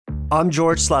I'm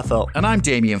George Sleffo. And I'm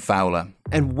Damian Fowler.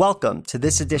 And welcome to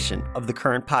this edition of The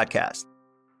Current Podcast.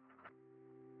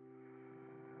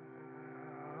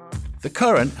 The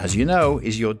Current, as you know,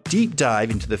 is your deep dive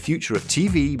into the future of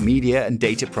TV, media, and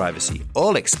data privacy,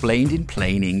 all explained in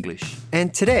plain English.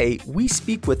 And today, we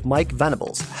speak with Mike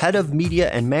Venables, Head of Media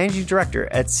and Managing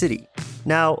Director at Citi.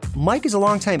 Now, Mike is a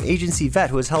longtime agency vet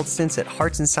who has held stints at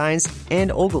Hearts & Science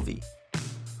and Ogilvy.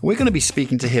 We're going to be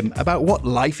speaking to him about what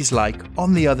life is like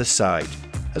on the other side,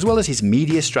 as well as his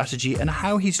media strategy and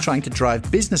how he's trying to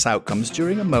drive business outcomes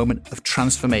during a moment of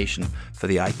transformation for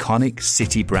the iconic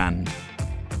Citi brand.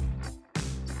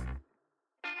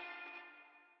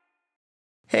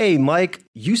 Hey, Mike,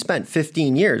 you spent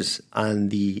 15 years on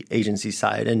the agency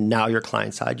side, and now your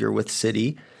client side, you're with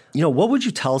Citi. What would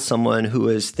you tell someone who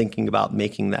is thinking about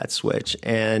making that switch?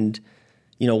 And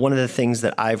one of the things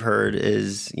that I've heard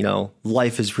is,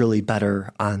 life is really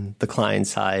better on the client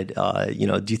side. Do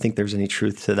you think there's any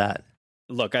truth to that?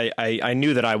 Look, I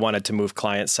knew that I wanted to move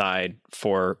client side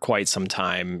for quite some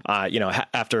time.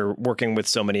 After working with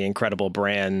so many incredible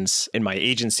brands in my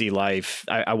agency life,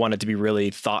 I wanted to be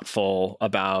really thoughtful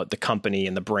about the company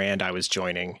and the brand I was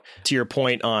joining. To your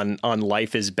point on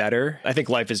life is better, I think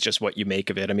life is just what you make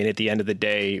of it. I mean, at the end of the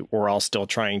day, we're all still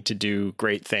trying to do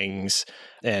great things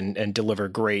and deliver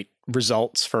great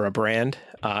results for a brand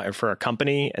or for a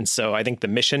company. And so I think the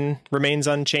mission remains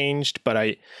unchanged, but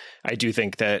I do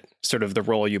think that sort of the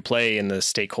role you play and the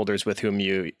stakeholders with whom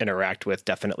you interact with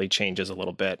definitely changes a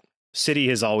little bit. Citi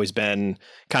has always been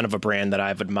kind of a brand that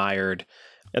I've admired.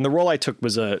 And the role I took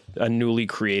was a newly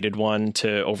created one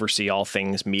to oversee all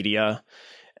things media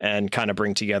and kind of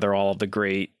bring together all of the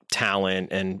great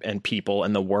talent and people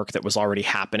and the work that was already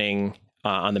happening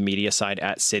on the media side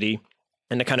at Citi,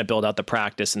 and to kind of build out the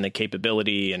practice and the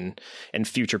capability and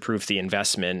future-proof the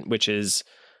investment, which is,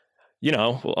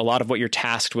 a lot of what you're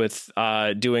tasked with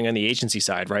doing on the agency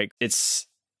side, right? It's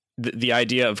the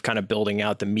idea of kind of building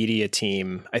out the media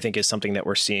team, I think, is something that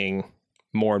we're seeing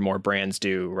more and more brands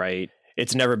do, right?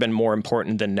 It's never been more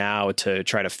important than now to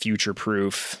try to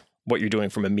future-proof what you're doing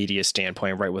from a media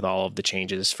standpoint, right? With all of the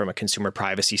changes from a consumer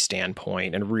privacy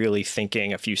standpoint and really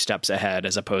thinking a few steps ahead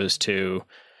as opposed to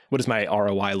what does my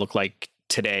ROI look like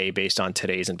today based on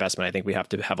today's investment. I think we have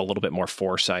to have a little bit more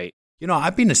foresight.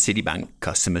 I've been a Citibank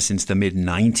customer since the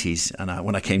mid-90s and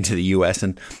when I came to the US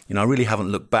and, I really haven't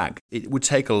looked back. It would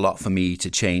take a lot for me to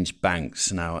change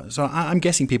banks now. So I'm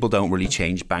guessing people don't really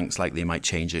change banks like they might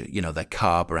change, their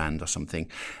car brand or something.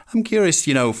 I'm curious,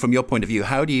 from your point of view,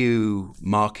 how do you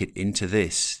market into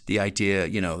this? The idea,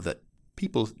 that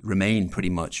people remain pretty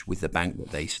much with the bank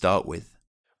that they start with.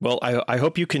 Well, I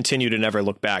hope you continue to never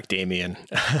look back, Damian.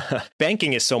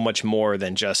 Banking is so much more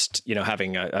than just,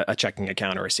 having a checking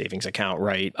account or a savings account,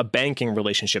 right? A banking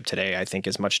relationship today, I think,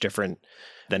 is much different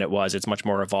than it was. It's much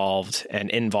more evolved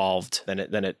and involved than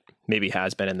it maybe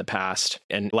has been in the past.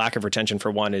 And lack of retention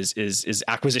for one is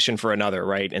acquisition for another,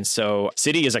 right? And so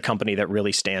Citi is a company that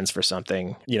really stands for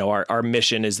something. Our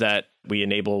mission is that we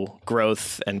enable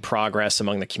growth and progress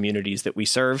among the communities that we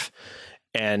serve.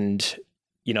 And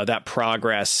that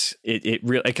progress,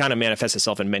 it kind of manifests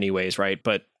itself in many ways, right?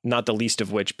 But not the least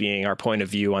of which being our point of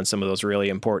view on some of those really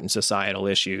important societal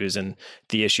issues and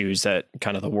the issues that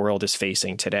kind of the world is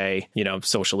facing today,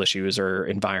 social issues or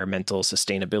environmental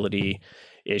sustainability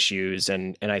issues.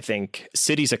 And I think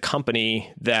Citi's a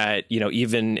company that,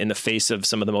 even in the face of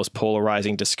some of the most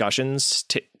polarizing discussions,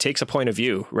 takes a point of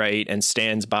view, right? And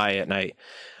stands by it. And I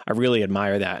really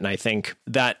admire that. And I think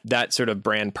that sort of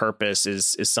brand purpose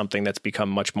is something that's become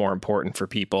much more important for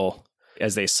people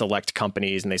as they select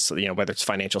companies and they, whether it's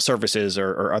financial services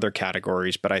or other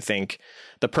categories. But I think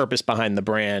the purpose behind the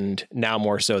brand now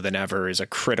more so than ever is a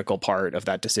critical part of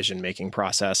that decision-making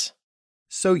process.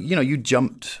 So, you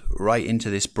jumped right into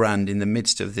this brand in the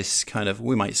midst of this kind of,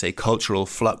 we might say, cultural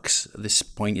flux at this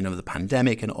point, the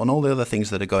pandemic and on all the other things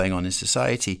that are going on in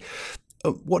society.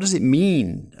 What does it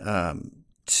mean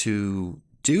to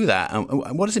do that?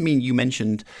 And what does it mean? You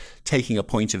mentioned taking a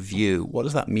point of view. What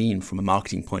does that mean from a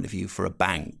marketing point of view for a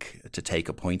bank to take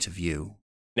a point of view?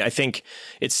 I think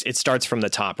it starts from the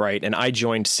top, right? And I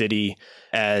joined Citi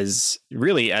as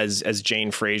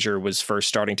Jane Fraser was first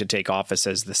starting to take office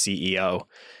as the CEO.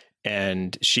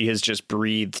 And she has just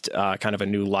breathed kind of a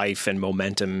new life and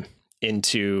momentum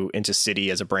into Citi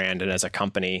as a brand and as a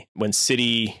company. When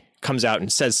Citi comes out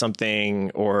and says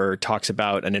something or talks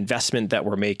about an investment that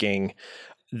we're making,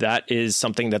 that is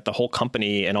something that the whole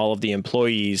company and all of the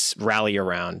employees rally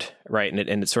around, right?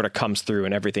 And it sort of comes through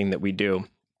in everything that we do.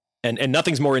 And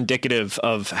nothing's more indicative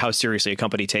of how seriously a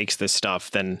company takes this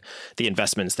stuff than the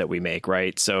investments that we make,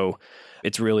 right? So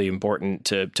it's really important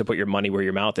to put your money where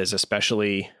your mouth is,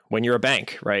 especially when you're a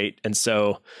bank, right? And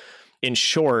so in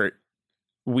short,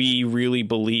 we really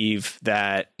believe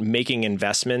that making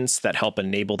investments that help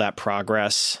enable that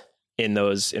progress in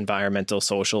those environmental,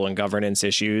 social, and governance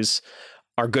issues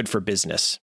are good for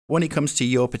business. When it comes to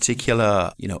your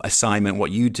particular, assignment,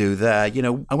 what you do there,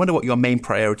 I wonder what your main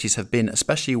priorities have been,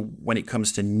 especially when it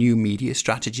comes to new media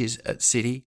strategies at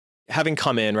Citi. Having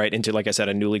come in right into, like I said,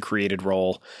 a newly created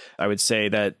role, I would say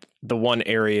that the one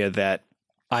area that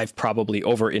I've probably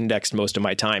over-indexed most of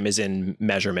my time is in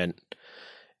measurement.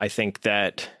 I think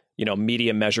that,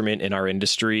 media measurement in our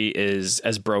industry is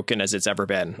as broken as it's ever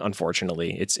been,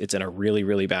 unfortunately. It's in a really,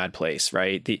 really bad place,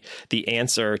 right? The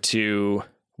answer to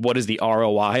what is the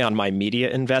ROI on my media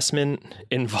investment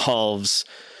involves,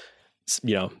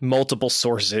 multiple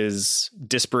sources,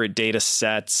 disparate data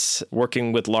sets,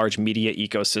 working with large media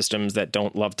ecosystems that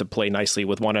don't love to play nicely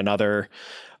with one another.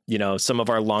 Some of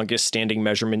our longest standing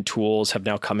measurement tools have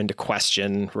now come into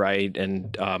question, right?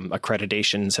 And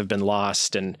accreditations have been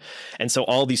lost. And so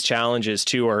all these challenges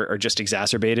too are just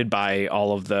exacerbated by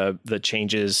all of the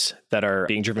changes that are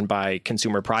being driven by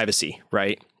consumer privacy,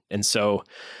 right? And so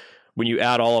when you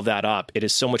add all of that up, it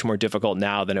is so much more difficult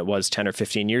now than it was 10 or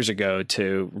 15 years ago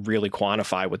to really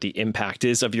quantify what the impact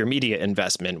is of your media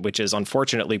investment, which is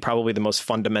unfortunately probably the most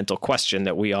fundamental question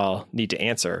that we all need to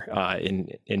answer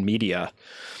in media.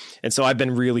 And so I've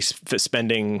been really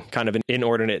spending kind of an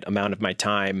inordinate amount of my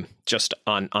time just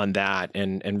on that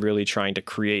and really trying to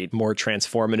create more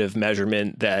transformative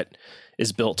measurement that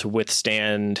is built to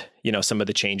withstand, some of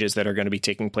the changes that are going to be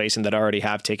taking place and that already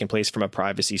have taken place from a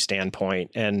privacy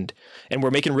standpoint. And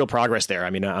we're making real progress there.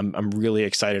 I mean, I'm really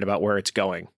excited about where it's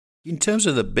going. In terms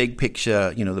of the big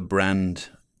picture, the brand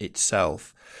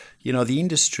itself, the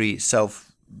industry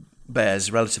itself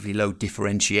bears relatively low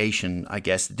differentiation, I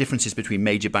guess. The differences between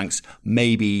major banks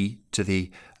maybe to the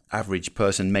average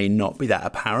person may not be that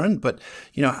apparent, but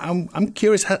I'm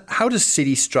curious, how does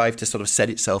Citi strive to sort of set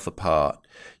itself apart,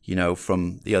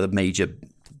 from the other major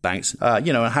banks?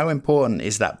 How important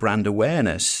is that brand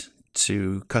awareness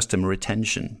to customer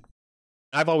retention?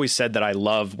 I've always said that I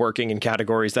love working in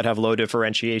categories that have low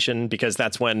differentiation because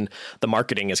that's when the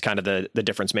marketing is kind of the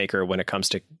difference maker when it comes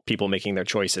to people making their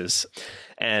choices.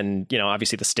 And,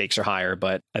 obviously the stakes are higher,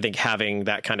 but I think having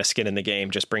that kind of skin in the game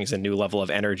just brings a new level of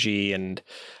energy and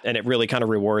it really kind of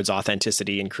rewards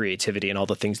authenticity and creativity and all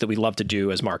the things that we love to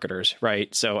do as marketers,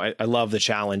 right? So I love the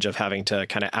challenge of having to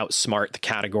kind of outsmart the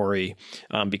category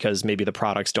because maybe the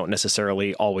products don't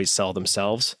necessarily always sell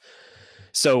themselves.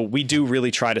 So we do really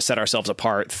try to set ourselves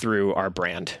apart through our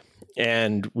brand.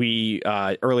 And we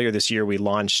earlier this year, we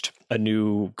launched a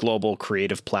new global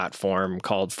creative platform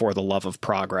called For the Love of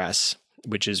Progress,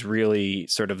 which is really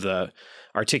sort of the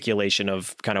articulation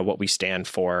of kind of what we stand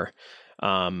for.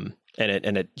 And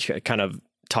it kind of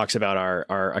talks about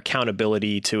our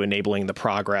accountability to enabling the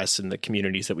progress in the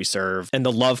communities that we serve. And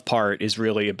the love part is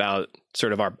really about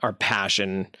sort of our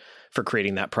passion for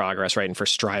creating that progress, right? And for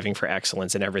striving for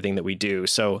excellence in everything that we do.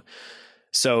 So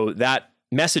that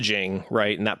messaging,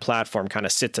 right, and that platform kind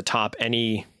of sits atop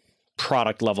any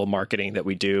product level marketing that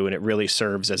we do. And it really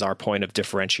serves as our point of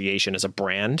differentiation as a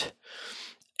brand.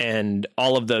 And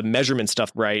all of the measurement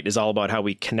stuff, right, is all about how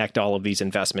we connect all of these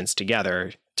investments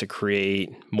together to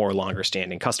create more longer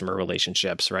standing customer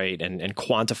relationships, right? And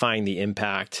quantifying the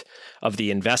impact of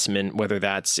the investment, whether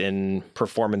that's in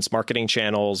performance marketing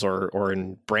channels or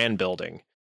in brand building.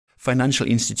 Financial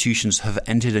institutions have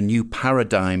entered a new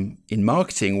paradigm in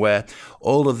marketing where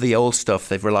all of the old stuff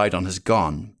they've relied on has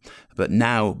gone. But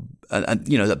now,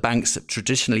 the banks have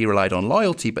traditionally relied on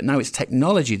loyalty, but now it's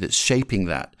technology that's shaping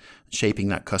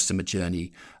that customer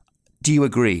journey. Do you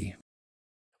agree?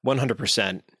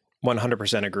 100%.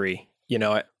 100% agree.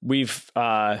 We've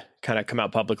kind of come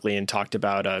out publicly and talked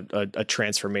about a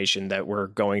transformation that we're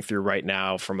going through right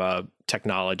now from a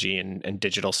technology and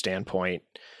digital standpoint.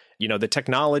 The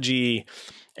technology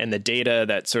and the data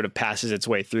that sort of passes its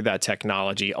way through that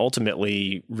technology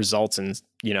ultimately results in,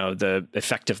 the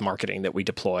effective marketing that we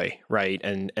deploy, right?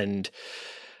 And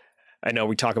I know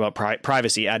we talk about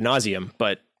privacy ad nauseum,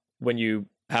 but when you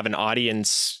have an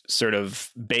audience sort of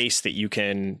base that you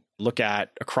can look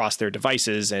at across their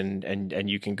devices and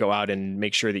you can go out and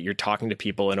make sure that you're talking to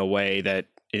people in a way that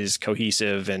is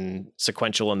cohesive and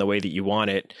sequential in the way that you want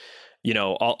it,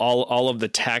 all of the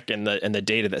tech and the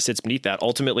data that sits beneath that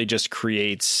ultimately just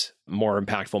creates more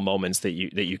impactful moments that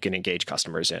you can engage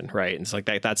customers in, right? And it's like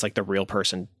that's like the real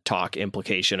person talk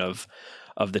implication of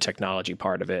of the technology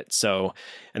part of it. So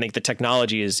I think the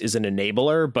technology is an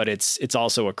enabler, but it's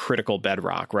also a critical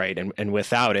bedrock, right? And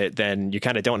without it, then you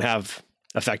kind of don't have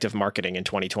effective marketing in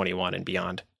 2021 and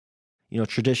beyond.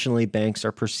 Traditionally banks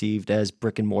are perceived as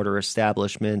brick and mortar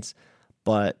establishments,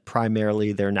 but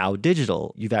primarily they're now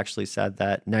digital. You've actually said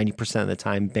that 90% of the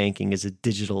time banking is a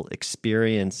digital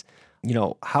experience.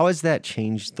 How has that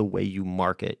changed the way you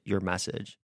market your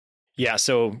message? Yeah,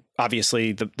 so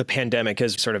obviously the pandemic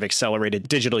has sort of accelerated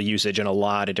digital usage in a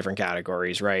lot of different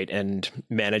categories, right? And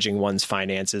managing one's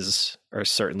finances are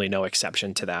certainly no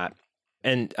exception to that.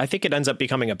 And I think it ends up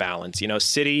becoming a balance.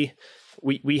 Citi,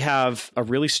 we have a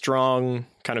really strong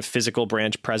kind of physical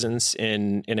branch presence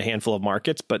in a handful of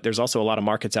markets, but there's also a lot of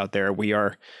markets out there. We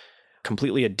are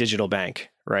completely a digital bank,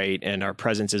 right? And our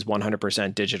presence is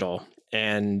 100% digital.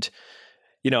 And,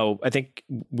 I think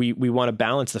we want to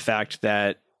balance the fact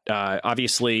that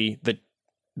obviously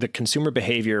the consumer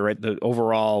behavior, right, the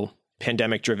overall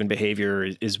pandemic-driven behavior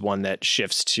is one that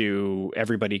shifts to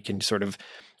everybody can sort of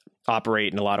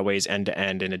operate in a lot of ways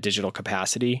end-to-end in a digital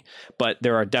capacity. But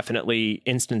there are definitely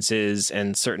instances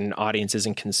and certain audiences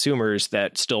and consumers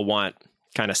that still want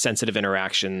kind of sensitive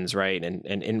interactions, right? And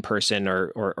in-person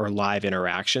or live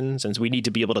interactions. And so we need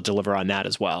to be able to deliver on that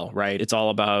as well, right? It's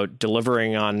all about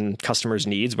delivering on customers'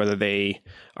 needs, whether they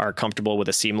are comfortable with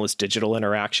a seamless digital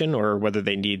interaction or whether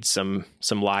they need some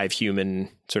live human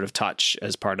sort of touch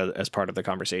as part of the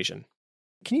conversation.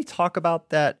 Can you talk about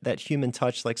that human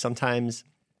touch? Like sometimes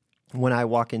when I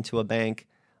walk into a bank,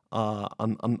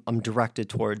 I'm directed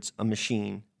towards a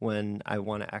machine when I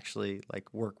want to actually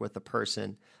like work with a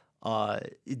person.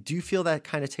 Do you feel that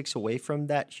kind of takes away from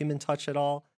that human touch at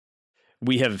all?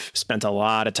 We have spent a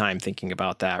lot of time thinking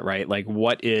about that, right? Like,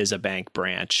 what is a bank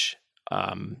branch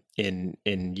in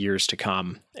years to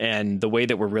come? And the way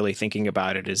that we're really thinking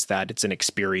about it is that it's an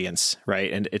experience,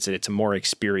 right? And it's a more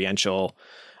experiential.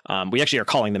 We actually are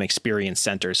calling them experience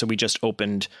centers. So we just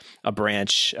opened a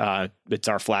branch. It's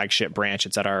our flagship branch.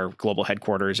 It's at our global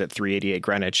headquarters at 388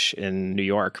 Greenwich in New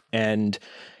York. And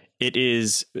it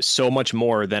is so much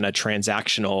more than a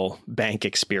transactional bank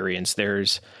experience.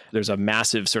 There's a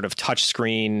massive sort of touch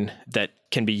screen that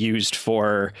can be used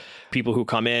for people who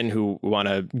come in who want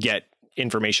to get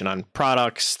information on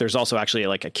products. There's also actually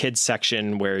like a kids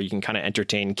section where you can kind of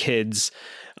entertain kids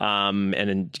and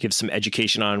then give some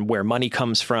education on where money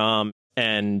comes from.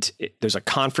 And there's a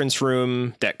conference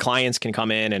room that clients can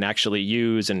come in and actually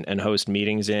use and host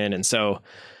meetings in. And so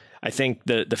I think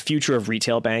the future of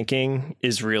retail banking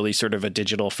is really sort of a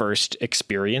digital first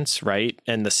experience, right?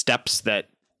 And the steps that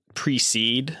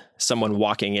precede someone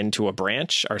walking into a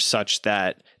branch are such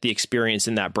that the experience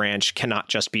in that branch cannot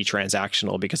just be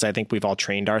transactional, because I think we've all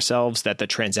trained ourselves that the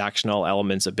transactional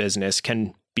elements of business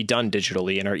can be done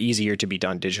digitally and are easier to be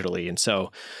done digitally. And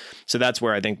so that's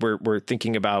where I think we're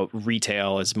thinking about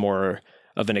retail as more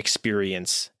of an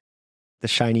experience. The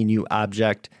shiny new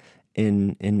object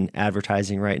in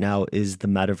advertising right now is the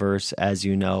metaverse. As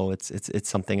you know, it's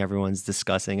something everyone's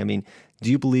discussing. I mean,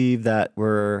 do you believe that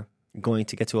we're going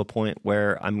to get to a point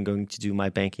where I'm going to do my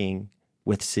banking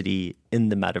with Citi in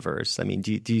the metaverse? I mean,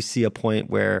 do you see a point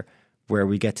where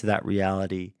we get to that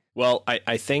reality? Well,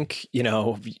 I think,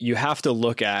 you have to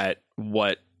look at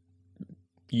what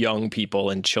young people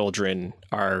and children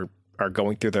are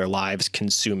going through their lives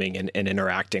consuming and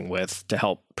interacting with to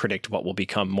help predict what will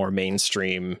become more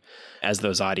mainstream as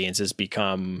those audiences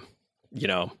become,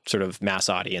 sort of mass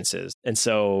audiences. And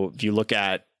so if you look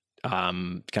at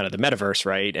kind of the metaverse,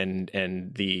 right,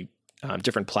 and the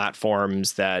different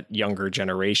platforms that younger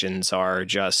generations are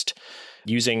just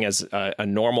using as a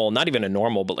normal, not even a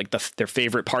normal, but like their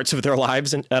favorite parts of their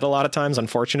lives at a lot of times,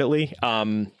 unfortunately,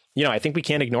 I think we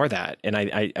can't ignore that. And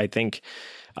I think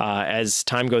as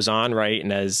time goes on, right,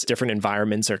 and as different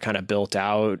environments are kind of built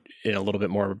out in a little bit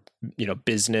more,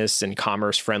 business and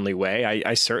commerce friendly way,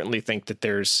 I certainly think that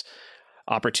there's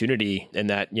opportunity, and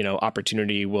that,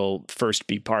 opportunity will first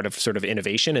be part of sort of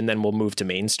innovation and then we'll move to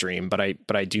mainstream. But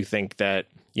I do think that,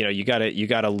 you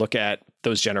gotta look at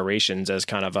those generations as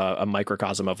kind of a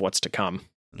microcosm of what's to come.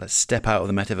 Let's step out of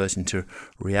the metaverse into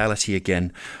reality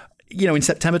again. In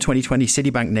September 2020,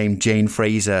 Citibank named Jane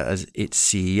Fraser as its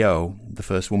CEO, the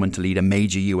first woman to lead a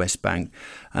major US bank.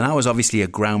 And that was obviously a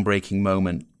groundbreaking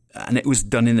moment. And it was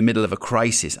done in the middle of a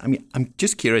crisis. I mean, I'm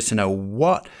just curious to know,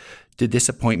 what did this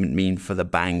appointment mean for the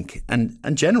bank and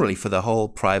generally for the whole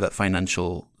private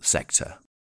financial sector?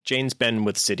 Jane's been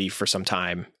with Citi for some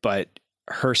time, but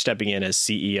her stepping in as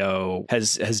CEO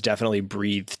has definitely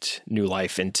breathed new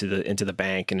life into the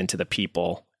bank and into the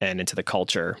people and into the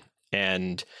culture.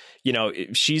 And,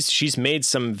 she's made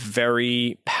some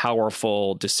very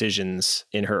powerful decisions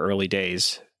in her early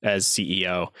days as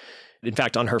CEO. In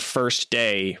fact, on her first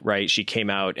day, right, she came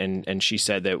out and she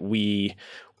said that we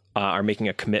are making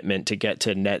a commitment to get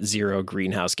to net zero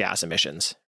greenhouse gas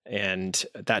emissions. And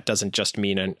that doesn't just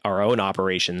mean in our own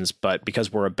operations, but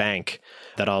because we're a bank,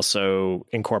 that also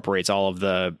incorporates all of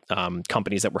the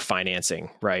companies that we're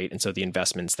financing, right? And so the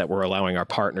investments that we're allowing our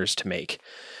partners to make.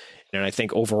 And I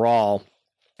think overall,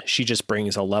 she just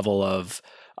brings a level of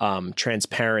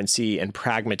transparency and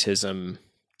pragmatism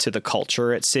to the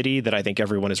culture at Citi that I think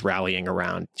everyone is rallying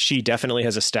around. She definitely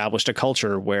has established a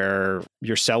culture where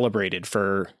you're celebrated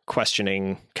for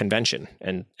questioning convention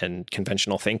and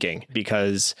conventional thinking,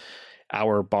 because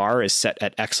our bar is set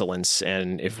at excellence.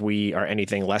 And if we are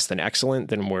anything less than excellent,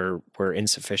 then we're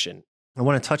insufficient. I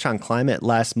want to touch on climate.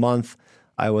 Last month,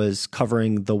 I was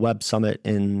covering the Web Summit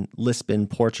in Lisbon,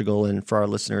 Portugal. And for our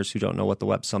listeners who don't know what the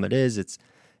Web Summit is, it's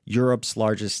Europe's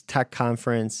largest tech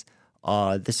conference.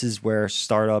 This is where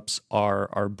startups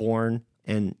are born.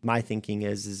 And my thinking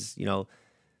is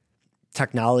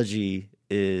technology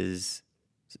is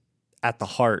at the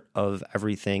heart of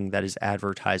everything that is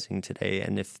advertising today.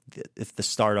 And if the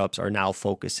startups are now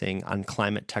focusing on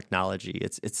climate technology,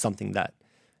 it's something that,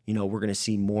 we're going to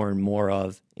see more and more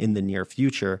of in the near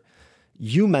future.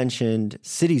 You mentioned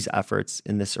Citi's efforts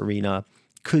in this arena.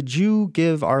 Could you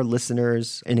give our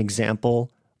listeners an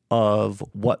example of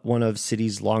what one of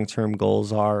Citi's long-term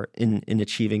goals are in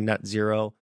achieving net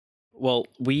zero? Well,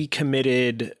 we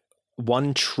committed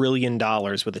 $1 trillion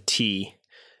with a T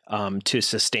to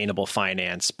sustainable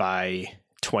finance by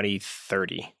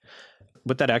 2030.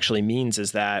 What that actually means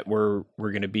is that we're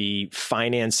going to be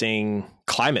financing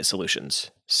climate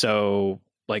solutions. So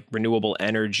like renewable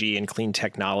energy and clean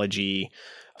technology,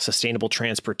 sustainable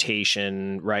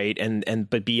transportation, right?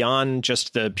 But beyond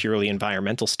just the purely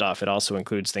environmental stuff, it also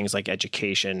includes things like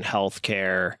education,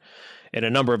 healthcare, and a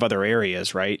number of other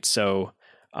areas, right? So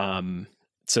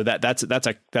that's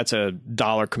a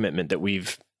dollar commitment that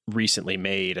we've recently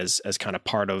made as kind of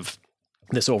part of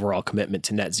this overall commitment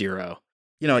to net zero.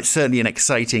 It's certainly an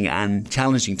exciting and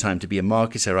challenging time to be a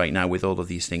marketer right now with all of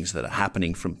these things that are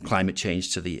happening, from climate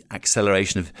change to the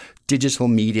acceleration of digital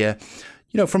media.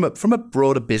 From a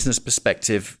broader business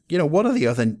perspective, what are the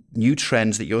other new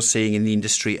trends that you're seeing in the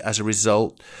industry as a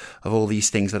result of all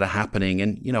these things that are happening?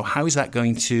 And, how is that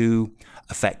going to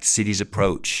affect Citi's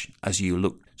approach as you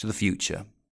look to the future?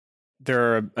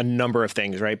 There are a number of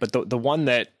things, right? But the one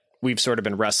that we've sort of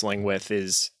been wrestling with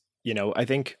is, I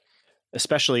think,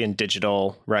 especially in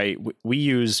digital, right? We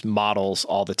use models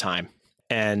all the time.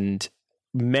 And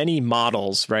many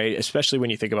models, right, especially when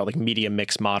you think about like media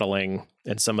mix modeling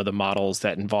and some of the models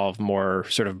that involve more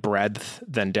sort of breadth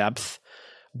than depth,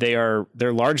 they're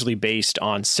largely based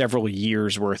on several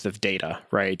years worth of data,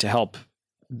 right, to help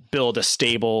build a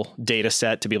stable data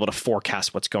set to be able to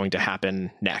forecast what's going to happen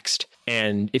next.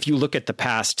 And if you look at the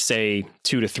past, say,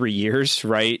 2 to 3 years,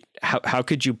 right, how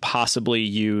could you possibly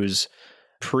use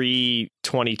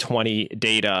pre-2020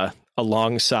 data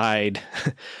alongside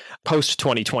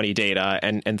post-2020 data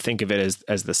and think of it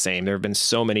as the same? There have been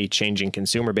so many changing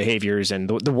consumer behaviors, and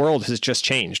the world has just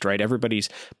changed, right? Everybody's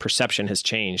perception has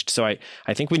changed. So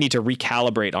I think we need to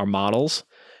recalibrate our models,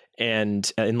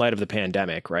 and in light of the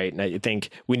pandemic, right? And I think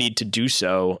we need to do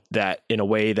so that in a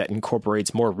way that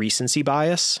incorporates more recency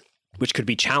bias, which could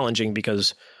be challenging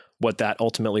because what that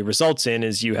ultimately results in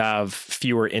is you have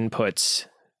fewer inputs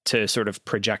to sort of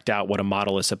project out what a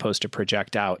model is supposed to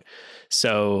project out.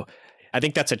 So I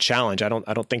think that's a challenge. I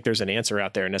don't think there's an answer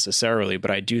out there necessarily, but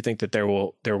I do think that there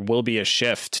will be a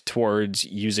shift towards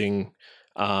using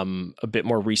a bit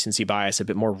more recency bias, a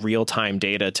bit more real-time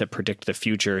data to predict the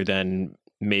future than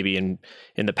maybe in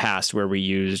the past, where we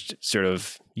used sort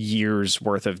of years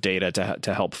worth of data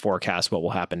to help forecast what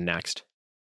will happen next.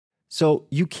 So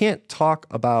you can't talk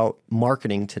about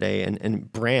marketing today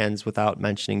and brands without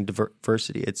mentioning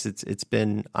diversity. It's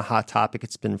been a hot topic.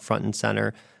 It's been front and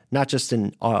center, not just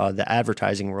in the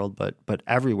advertising world, but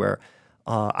everywhere.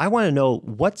 I want to know,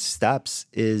 what steps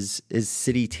is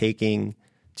Citi taking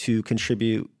to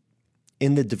contribute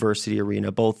in the diversity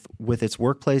arena, both with its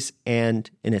workplace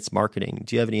and in its marketing?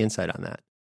 Do you have any insight on that?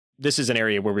 This is an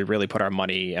area where we really put our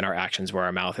money and our actions where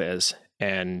our mouth is.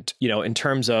 And, in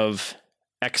terms of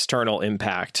external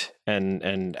impact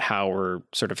and how we're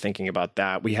sort of thinking about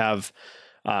that, we have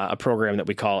a program that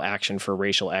we call Action for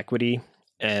Racial Equity.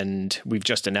 And we've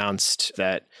just announced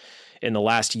that in the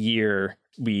last year,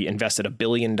 we invested $1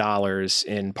 billion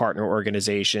in partner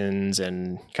organizations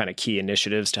and kind of key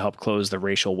initiatives to help close the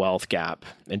racial wealth gap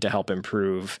and to help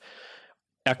improve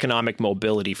economic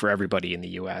mobility for everybody in the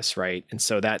US, right? And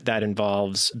so that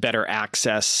involves better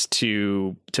access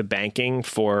to banking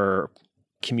for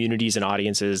communities and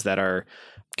audiences that are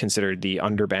considered the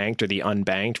underbanked or the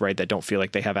unbanked, right? That don't feel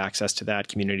like they have access to that,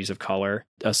 communities of color.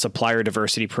 A supplier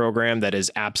diversity program that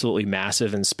is absolutely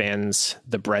massive and spans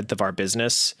the breadth of our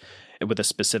business with a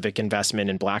specific investment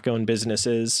in Black-owned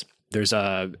businesses. There's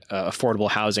a affordable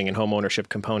housing and home ownership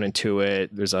component to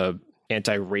it. There's a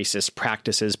anti-racist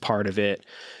practices part of it.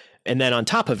 And then on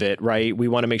top of it, right, we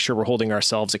want to make sure we're holding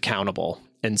ourselves accountable.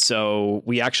 And so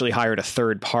we actually hired a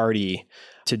third party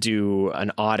to do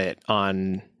an audit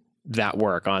on that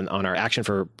work, on our Action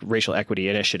for Racial Equity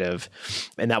initiative,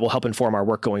 and that will help inform our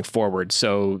work going forward.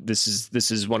 So this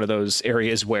is one of those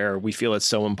areas where we feel it's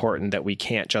so important that we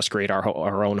can't just grade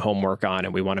our own homework on,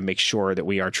 and we want to make sure that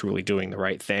we are truly doing the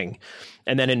right thing.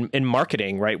 And then in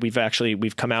marketing, right,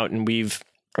 we've come out and we've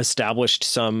established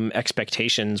some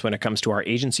expectations when it comes to our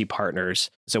agency partners.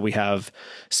 So we have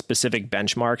specific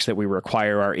benchmarks that we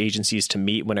require our agencies to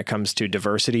meet when it comes to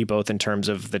diversity, both in terms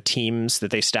of the teams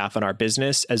that they staff in our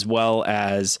business, as well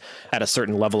as at a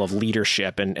certain level of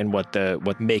leadership and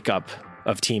what makeup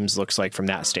of teams looks like from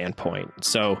that standpoint.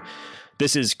 So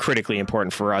this is critically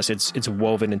important for us. It's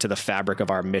woven into the fabric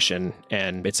of our mission,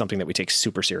 and it's something that we take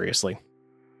super seriously.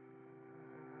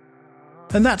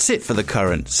 And that's it for The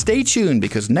Current. Stay tuned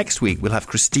because next week we'll have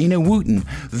Christina Wooten,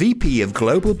 VP of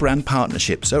Global Brand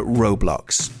Partnerships at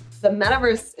Roblox. The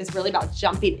metaverse is really about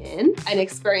jumping in and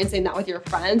experiencing that with your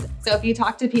friends. So if you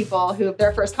talk to people who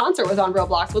their first concert was on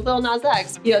Roblox with Lil Nas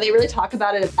X, they really talk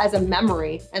about it as a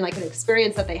memory and like an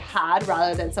experience that they had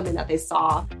rather than something that they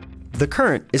saw. The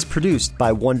Current is produced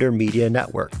by Wonder Media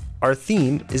Network. Our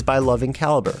theme is by Loving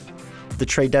Caliber. The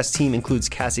Trade Desk team includes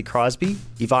Cassie Crosby,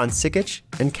 Yvonne Sikic,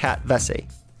 and Kat Vesse.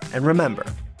 And remember,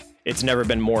 it's never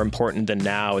been more important than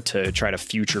now to try to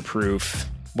future-proof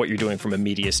what you're doing from a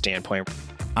media standpoint.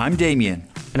 I'm Damien.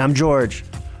 And I'm George.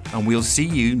 And we'll see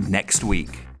you next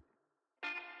week.